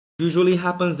Usually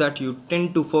happens that you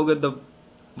tend to forget the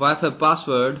Wi-Fi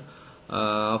password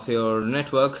of your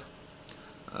network.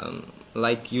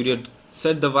 Like you did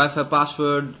set the Wi-Fi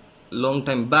password long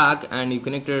time back and you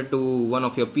connected it to one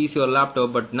of your PC or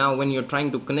laptop, but now when you're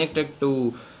trying to connect it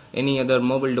to any other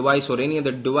mobile device or any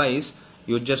other device,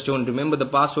 you just don't remember the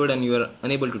password and you are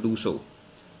unable to do so.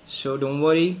 So don't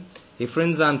worry. Hey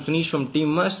friends, I'm Sunish from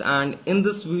Team MAST, and in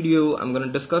this video I'm going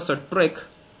to discuss a trick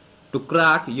to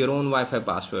crack your own Wi-Fi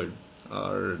password.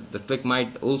 Or the trick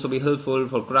might also be helpful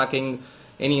for cracking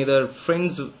any other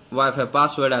friend's Wi-Fi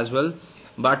password as well.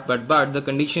 But the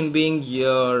condition being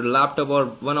your laptop or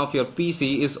one of your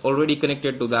PC is already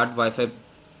connected to that Wi-Fi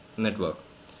network.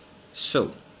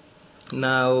 So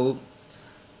now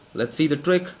let's see the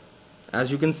trick.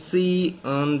 As you can see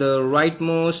on the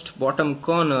rightmost bottom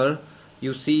corner,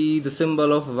 you see the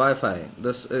symbol of Wi-Fi.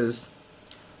 This is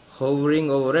hovering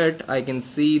over it. I can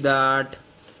see that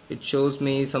it shows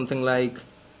me something like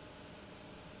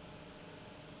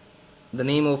the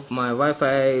name of my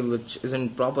Wi-Fi, which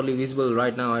isn't properly visible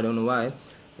right now. I don't know why.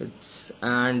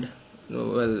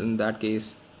 Well, in that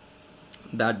case,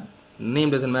 that name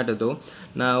doesn't matter though.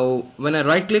 Now when I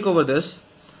right click over this,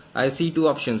 I see two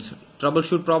options: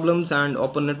 troubleshoot problems and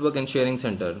open network and sharing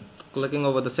center. Clicking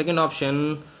over the second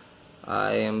option,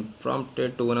 I am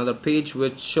prompted to another page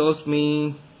which shows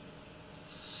me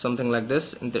something like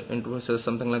this, interfaces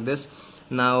something like this.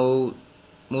 Now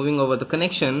moving over the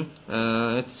connection,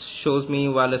 it shows me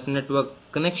wireless network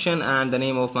connection and the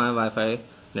name of my Wi-Fi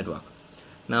network.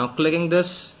 Now clicking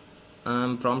this,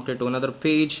 I'm prompted to another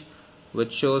page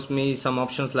which shows me some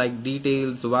options like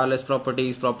details, wireless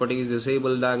properties,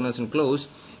 disable, diagnose and close.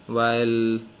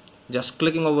 While just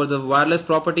clicking over the wireless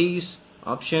properties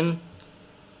option,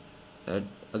 it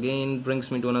again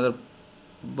brings me to another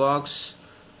box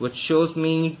which shows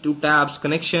me two tabs,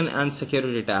 connection and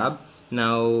security tab.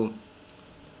 Now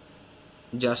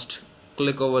just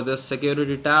click over this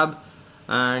security tab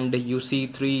and you see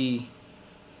three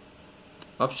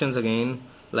options again,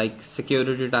 like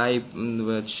security type,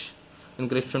 which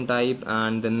encryption type,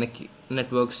 and the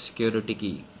network security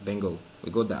key. Bingo,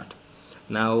 we got that.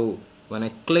 Now when I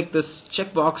click this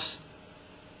checkbox,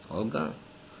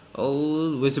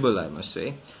 all visible, I must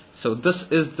say. So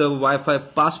this is the Wi-Fi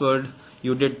password.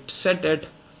 You did set it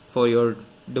for your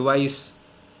device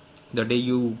the day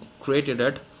you created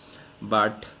it,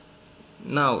 but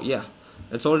now yeah,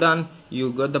 it's all done.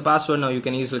 You got the password. Now you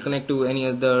can easily connect to any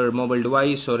other mobile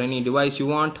device or any device you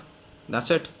want. That's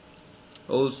it.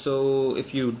 Also,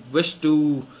 if you wish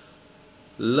to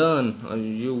learn or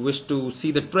you wish to see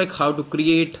the trick how to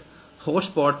create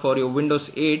hotspot for your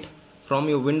Windows 8 from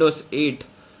your Windows 8,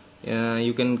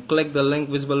 you can click the link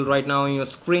visible right now on your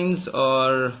screens,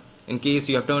 or in case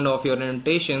you have turned off your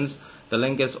annotations, the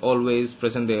link is always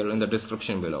present there in the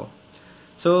description below.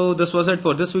 So this was it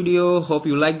for this video. Hope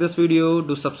you like this video.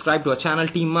 Do subscribe to our channel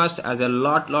Team MAST, as a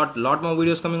lot more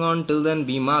videos coming on. Till then,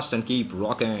 be MAST and keep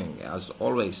rocking as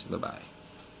always. Bye bye.